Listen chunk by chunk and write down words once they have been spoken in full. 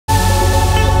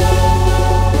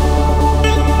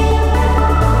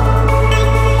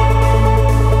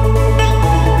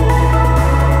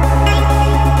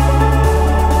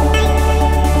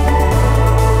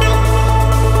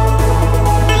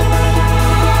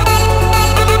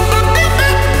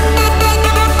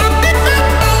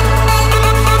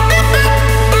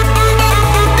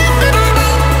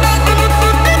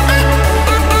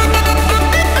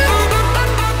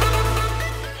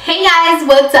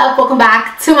up? Welcome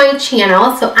back to my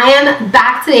channel. So I am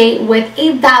back today with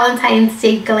a Valentine's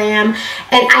Day glam,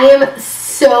 and I am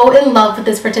so in love with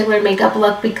this particular makeup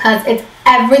look because it's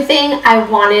everything I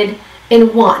wanted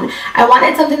in one. I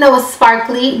wanted something that was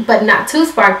sparkly but not too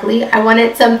sparkly. I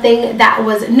wanted something that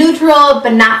was neutral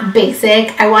but not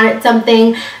basic. I wanted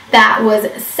something that was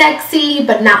sexy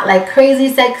but not like crazy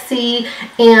sexy,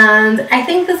 and I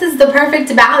think this is the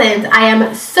perfect balance. I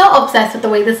am so obsessed with the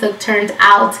way this look turned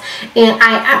out, and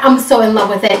I'm so in love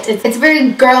with it. It's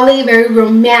very girly, very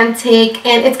romantic,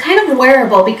 and it's kind of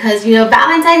wearable because, you know,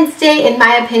 Valentine's Day, in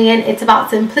my opinion, it's about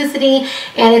simplicity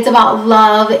and it's about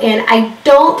love, and I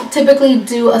don't typically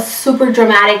do a super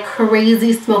dramatic,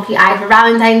 crazy smoky eye for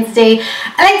Valentine's Day.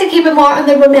 I like to keep it more on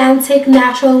the romantic,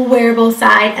 natural, wearable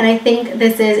side, and I think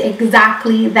this is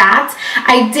exactly that.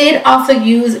 I did also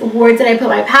use, where did I put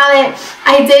my palette?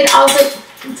 I did also,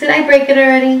 did I break it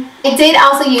already? I did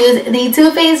also use the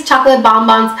Too Faced Chocolate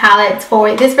Bonbons palette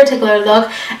for this particular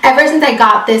look. Ever since I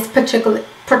got this particular,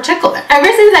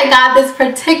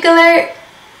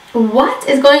 what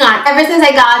is going on? Ever since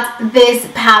I got this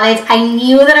palette, I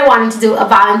knew that I wanted to do a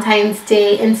Valentine's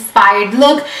Day inspired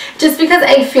look just because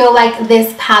I feel like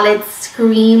this palette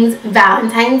screams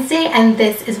Valentine's Day, and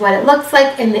this is what it looks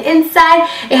like in the inside.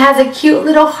 It has a cute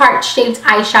little heart-shaped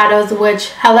eyeshadows,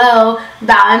 which, hello,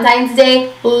 Valentine's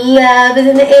Day, love is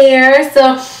in the air.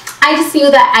 So I just knew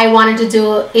that I wanted to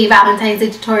do a Valentine's Day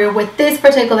tutorial with this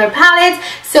particular palette,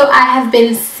 so I have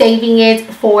been saving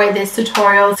it for this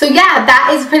tutorial. So yeah,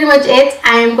 that is pretty much it.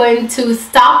 I am going to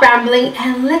stop rambling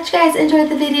and let you guys enjoy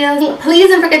the video. Please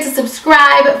don't forget to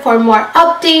subscribe for more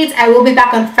updates. I will be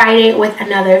back on Friday with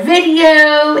another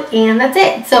video, and that's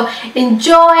it. So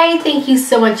enjoy. Thank you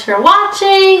so much for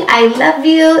watching. I love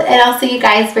you, and I'll see you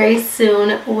guys very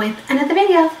soon with another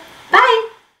video. Bye!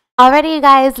 Alrighty, you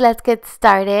guys, let's get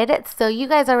started. So you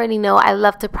guys already know I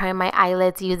love to prime my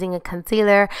eyelids using a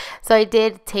concealer. So I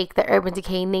did take the Urban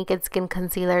Decay Naked Skin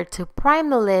Concealer to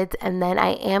prime the lids, and then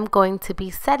I am going to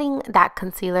be setting that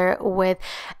concealer with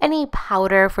any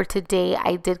powder. For today,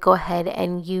 I did go ahead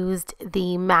and used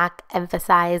the MAC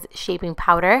Emphasize Shaping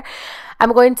Powder.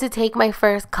 I'm going to take my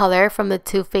first color from the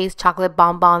Too Faced Chocolate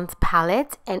Bonbons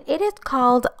palette, and it is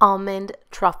called Almond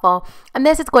Truffle, and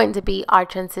this is going to be our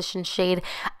transition shade.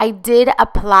 I did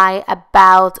apply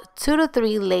about 2 to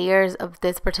 3 layers of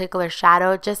this particular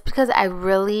shadow just because I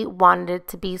really wanted it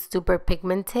to be super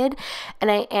pigmented, and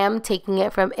I am taking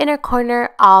it from inner corner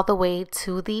all the way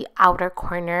to the outer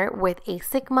corner with a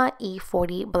Sigma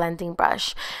E40 blending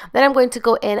brush. Then I'm going to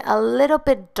go in a little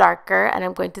bit darker, and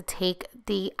I'm going to take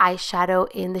the eyeshadow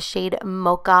in the shade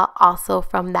Mocha, also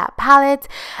from that palette,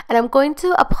 and I'm going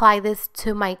to apply this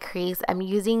to my crease. I'm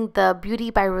using the Beauty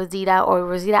by Rosita or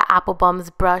Rosita Applebum's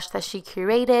brush that she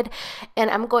curated, and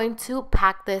I'm going to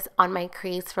pack this on my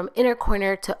crease from inner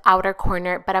corner to outer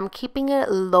corner, but I'm keeping it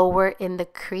lower in the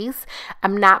crease.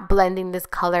 I'm not blending this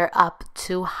color up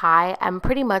too high. I'm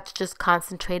pretty much just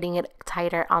concentrating it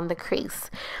tighter on the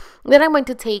crease. Then I'm going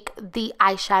to take the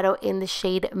eyeshadow in the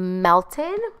shade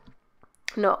Melted.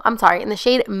 No, I'm sorry, in the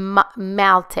shade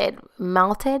Melted.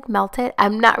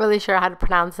 I'm not really sure how to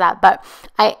pronounce that, but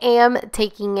I am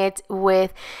taking it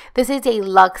with, this is a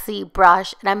Luxie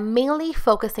brush, and I'm mainly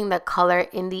focusing the color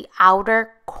in the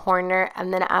outer corner,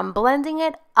 and then I'm blending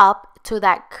it up to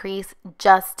that crease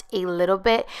just a little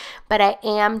bit, but I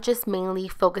am just mainly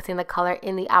focusing the color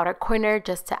in the outer corner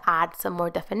just to add some more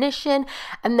definition,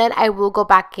 and then I will go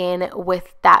back in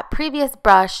with that previous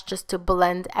brush just to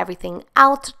blend everything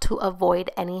out to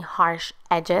avoid any harsh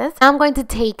edges. Now I'm going to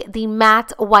take the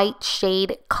matte white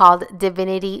shade called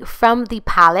Divinity from the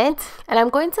palette, and I'm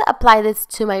going to apply this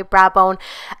to my brow bone,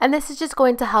 and this is just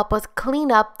going to help us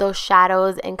clean up those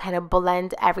shadows and kind of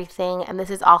blend everything, and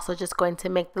this is also just going to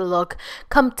make the look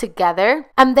come together.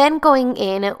 I'm then going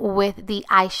in with the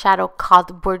eyeshadow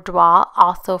called Boudoir,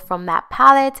 also from that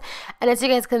palette, and as you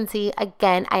guys can see,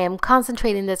 again, I am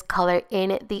concentrating this color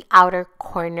in the outer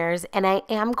corners, and I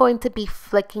am going to be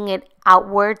flicking it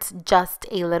outwards just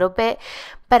a little bit,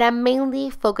 but I'm mainly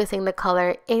focusing the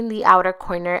color in the outer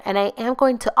corner, and I am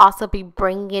going to also be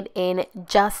bringing it in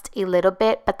just a little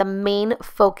bit, but the main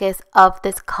focus of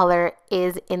this color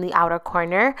is in the outer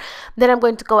corner. Then I'm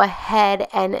going to go ahead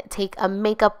and take a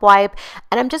makeup wipe,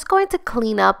 and I'm just going to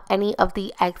clean up any of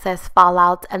the excess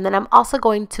fallouts, and then I'm also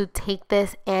going to take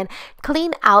this and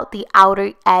clean out the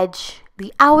outer edge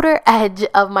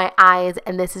of my eyes,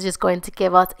 and this is just going to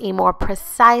give us a more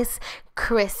precise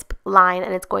crisp line,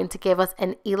 and it's going to give us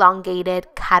an elongated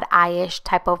cat eye-ish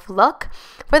type of look.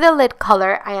 For the lid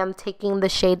color, I am taking the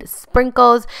shade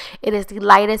Sprinkles. It is the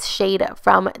lightest shade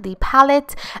from the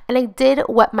palette, and I did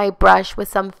wet my brush with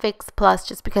some Fix Plus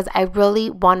just because I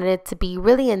really wanted it to be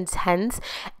really intense,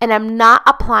 and I'm not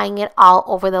applying it all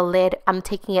over the lid. I'm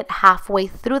taking it halfway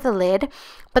through the lid,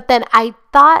 but then I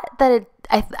thought that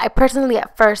I personally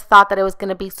at first thought that it was going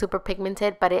to be super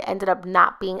pigmented, but it ended up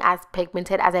not being as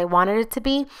pigmented as I wanted it to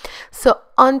be. So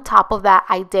on top of that,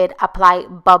 I did apply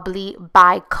Bubbly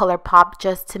by Colourpop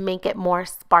just to make it more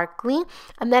sparkly.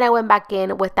 And then I went back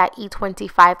in with that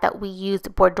E25 that we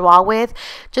used Boudoir with,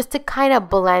 just to kind of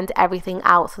blend everything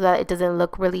out so that it doesn't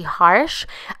look really harsh.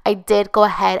 I did go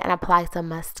ahead and apply some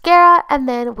mascara, and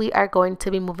then we are going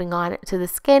to be moving on to the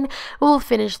skin. We will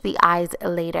finish the eyes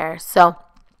later. So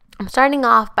I'm starting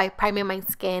off by priming my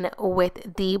skin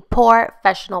with the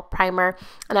Porfessional primer,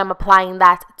 and I'm applying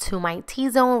that to my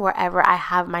T-zone wherever I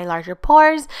have my larger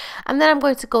pores. And then I'm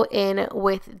going to go in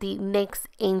with the NYX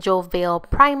Angel Veil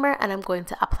primer, and I'm going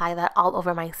to apply that all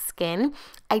over my skin.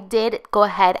 I did go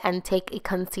ahead and take a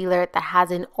concealer that has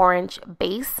an orange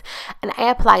base, and I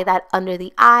apply that under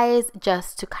the eyes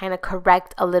just to kind of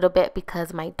correct a little bit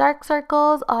because my dark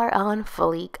circles are on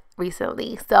fleek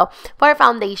recently. So for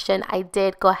foundation, I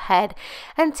did go ahead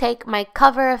and take my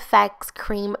Cover FX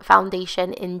cream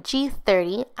foundation in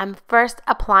G30. I'm first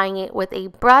applying it with a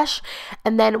brush,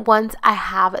 and then once I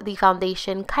have the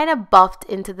foundation kind of buffed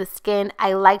into the skin,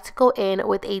 I like to go in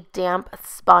with a damp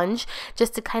sponge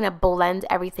just to kind of blend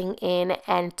everything in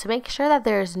and to make sure that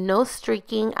there is no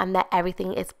streaking and that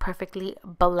everything is perfectly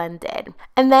blended.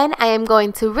 And then I am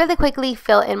going to really quickly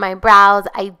fill in my brows.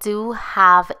 I do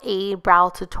have a brow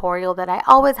tutorial that I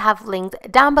always have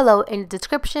linked down below in the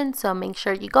description, so make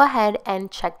sure you go ahead and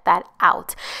check that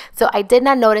out. So I did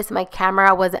not notice my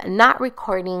camera was not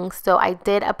recording, so I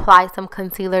did apply some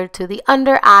concealer to the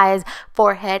under eyes,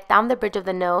 forehead, down the bridge of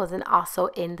the nose, and also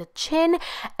in the chin.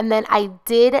 And then I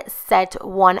did set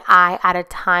one eye at a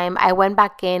time. I went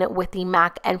back in with the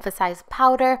MAC Emphasize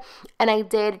powder, and I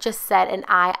did just set an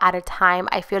eye at a time.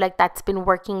 I feel like that's been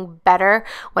working better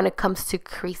when it comes to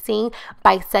creasing.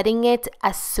 By setting it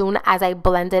as soon as I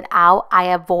blend it out, I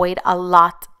avoid a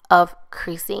lot of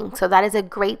creasing. So that is a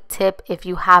great tip if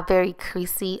you have very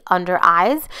creasy under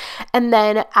eyes. And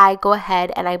then I go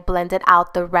ahead and I blended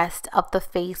out the rest of the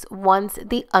face once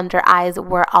the under eyes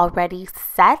were already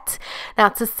set. Now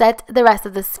to set the rest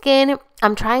of the skin,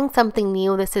 I'm trying something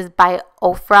new. This is by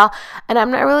Ofra, and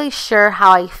I'm not really sure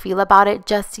how I feel about it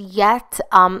just yet.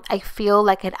 I feel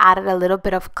like it added a little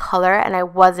bit of color, and I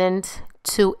wasn't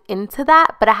too into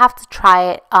that, but I have to try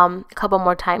it a couple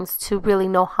more times to really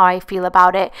know how I feel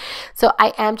about it. So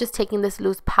I am just taking this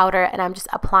loose powder and I'm just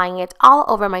applying it all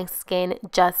over my skin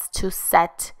just to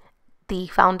set the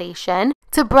foundation.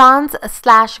 To bronze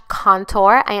 /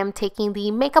 contour, I am taking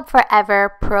the Makeup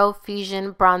Forever Pro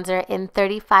Fusion Bronzer in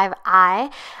 35i,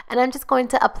 and I'm just going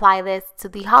to apply this to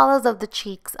the hollows of the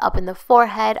cheeks, up in the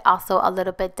forehead, also a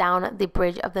little bit down the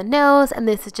bridge of the nose, and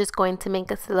this is just going to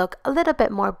make us look a little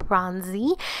bit more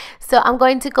bronzy. So I'm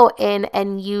going to go in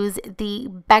and use the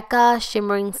Becca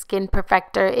Shimmering Skin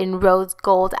Perfector in Rose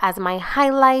Gold as my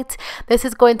highlight. This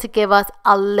is going to give us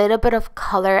a little bit of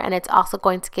color, and it's also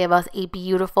going to give us a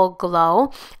beautiful glow.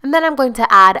 And then I'm going to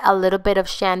add a little bit of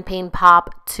Champagne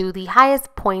Pop to the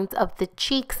highest points of the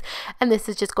cheeks, and this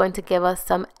is just going to give us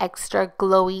some extra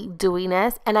glowy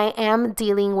dewiness. And I am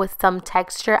dealing with some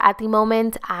texture at the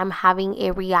moment. I'm having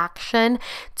a reaction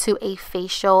to a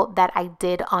facial that I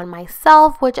did on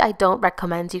myself, which I don't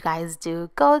recommend you guys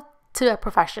do. Go to a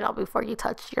professional before you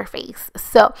touch your face.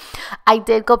 So I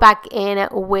did go back in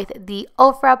with the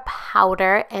Ofra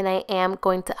powder, and I am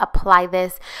going to apply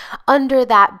this under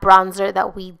that bronzer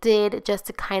that we did just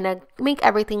to kind of make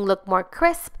everything look more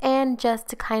crisp and just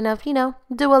to kind of, you know,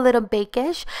 do a little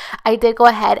bakeish. I did go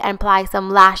ahead and apply some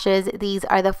lashes. These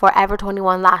are the Forever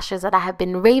 21 lashes that I have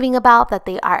been raving about, that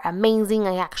they are amazing.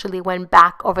 I actually went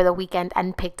back over the weekend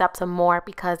and picked up some more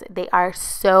because they are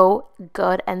so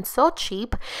good and so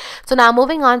cheap. So now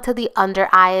moving on to the under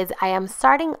eyes, I am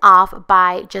starting off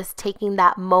by just taking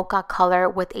that mocha color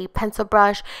with a pencil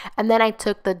brush, and then I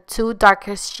took the two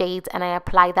darkest shades and I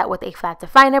applied that with a flat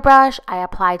definer brush. I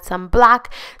applied some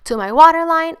black to my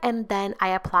waterline, and then I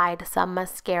applied some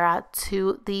mascara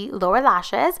to the lower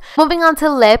lashes. Moving on to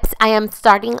lips, I am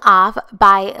starting off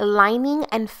by lining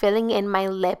and filling in my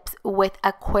lips with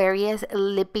Aquarius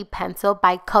Lippie pencil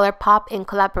by Colourpop in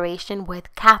collaboration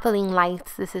with Kathleen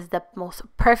Lights. This is the most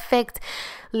perfect perfect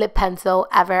lip pencil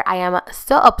ever. I am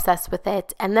so obsessed with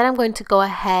it. And then I'm going to go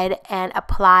ahead and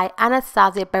apply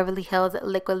Anastasia Beverly Hills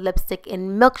liquid lipstick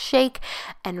in Milkshake,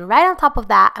 and right on top of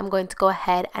that I'm going to go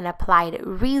ahead and apply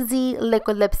Rezy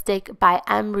liquid lipstick by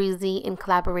Amrezy in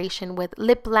collaboration with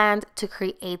Lipland to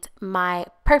create my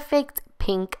perfect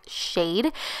pink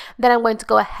shade. Then I'm going to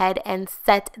go ahead and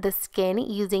set the skin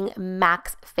using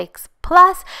Max Fix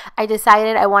Plus. I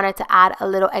decided I wanted to add a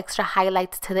little extra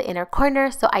highlights to the inner corner,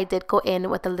 so I did go in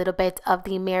with a little bit of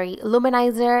the Mary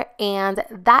Luminizer, and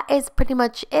that is pretty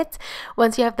much it.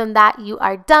 Once you have done that, you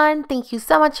are done. Thank you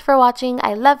so much for watching.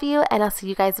 I love you, and I'll see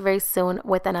you guys very soon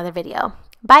with another video.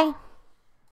 Bye!